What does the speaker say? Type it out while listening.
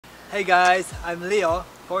Hey guys, I'm Leo.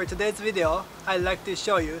 For today's video, I'd like to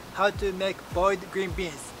show you how to make boiled green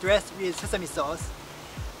beans dressed with sesame sauce.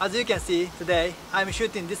 As you can see, today I'm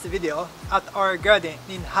shooting this video at our garden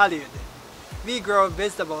in Hollywood. We grow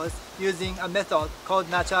vegetables using a method called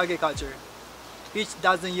natural agriculture, which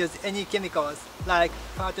doesn't use any chemicals like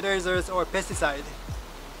fertilizers or pesticides.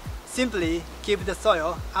 Simply keep the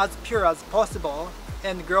soil as pure as possible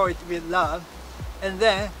and grow it with love, and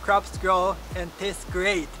then crops grow and taste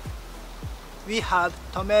great. We have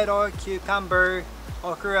tomato, cucumber,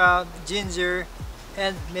 okra, ginger,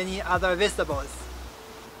 and many other vegetables.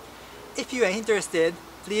 If you are interested,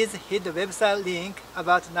 please hit the website link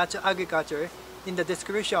about natural agriculture in the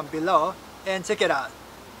description below and check it out.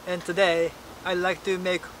 And today, I'd like to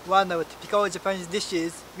make one of the typical Japanese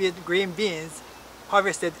dishes with green beans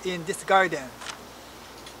harvested in this garden.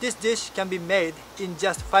 This dish can be made in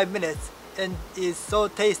just 5 minutes and is so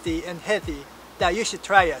tasty and healthy that you should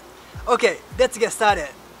try it. Okay, let's get started.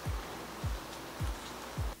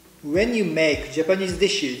 When you make Japanese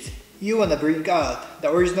dishes, you want to bring out the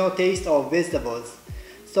original taste of vegetables,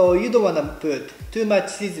 so you don't want to put too much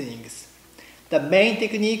seasonings. The main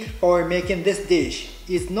technique for making this dish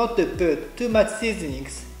is not to put too much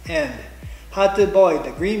seasonings and how to boil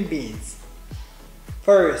the green beans.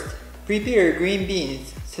 First, prepare green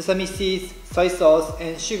beans, sesame seeds, soy sauce,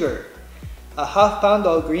 and sugar. A half pound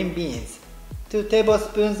of green beans, 2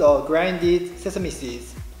 tablespoons of grinded sesame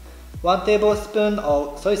seeds, 1 tablespoon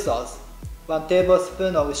of soy sauce, 1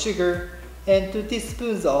 tablespoon of sugar, and 2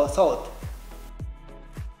 teaspoons of salt.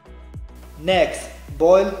 Next,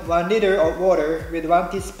 boil 1 liter of water with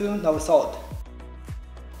 1 teaspoon of salt.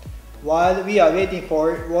 While we are waiting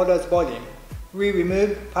for water's boiling, we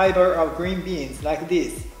remove fiber of green beans like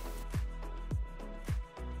this.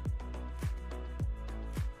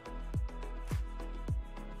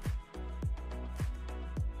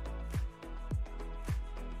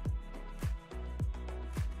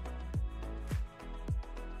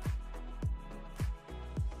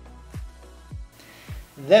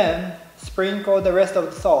 Then, sprinkle the rest of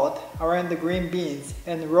the salt around the green beans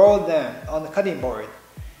and roll them on the cutting board.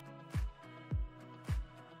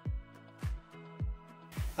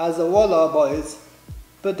 As the water boils,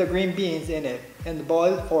 put the green beans in it and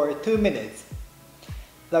boil for 2 minutes.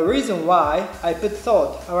 The reason why I put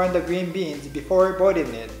salt around the green beans before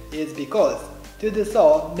boiling it is because the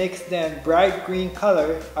salt makes them bright green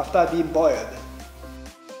color after being boiled.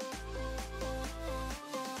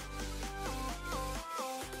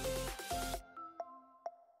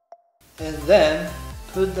 And then,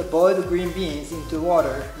 put the boiled green beans into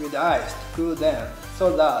water with ice to cool them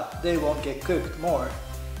so that they won't get cooked more.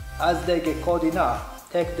 As they get cold enough,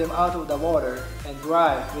 take them out of the water and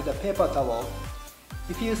dry with a paper towel.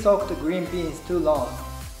 If you soak the green beans too long,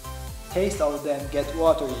 taste of them get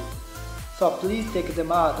watery. So please take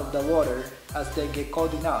them out of the water as they get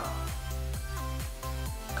cold enough.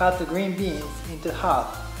 Cut the green beans into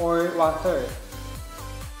half or 1/3.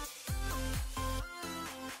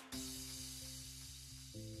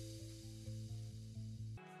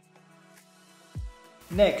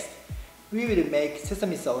 Next, we will make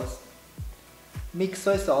sesame sauce. Mix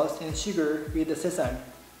soy sauce and sugar with the sesame,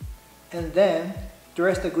 and then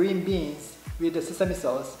dress the green beans with the sesame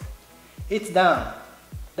sauce. It's done.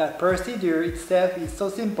 The procedure itself is so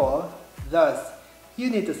simple, thus you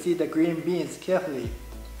need to see the green beans carefully,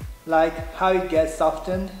 like how it gets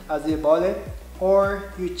softened as you boil it,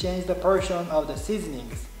 or you change the portion of the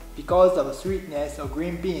seasonings because of the sweetness of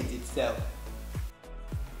green beans itself.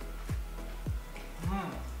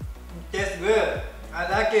 Tastes good. I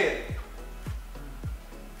like it.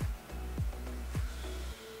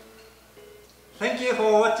 Thank you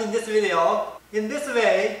for watching this video. In this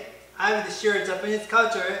way, I will share Japanese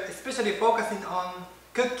culture, especially focusing on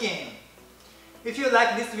cooking. If you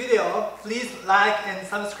like this video, please like and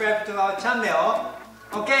subscribe to our channel.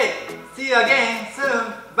 Okay, see you again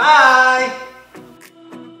soon. Bye!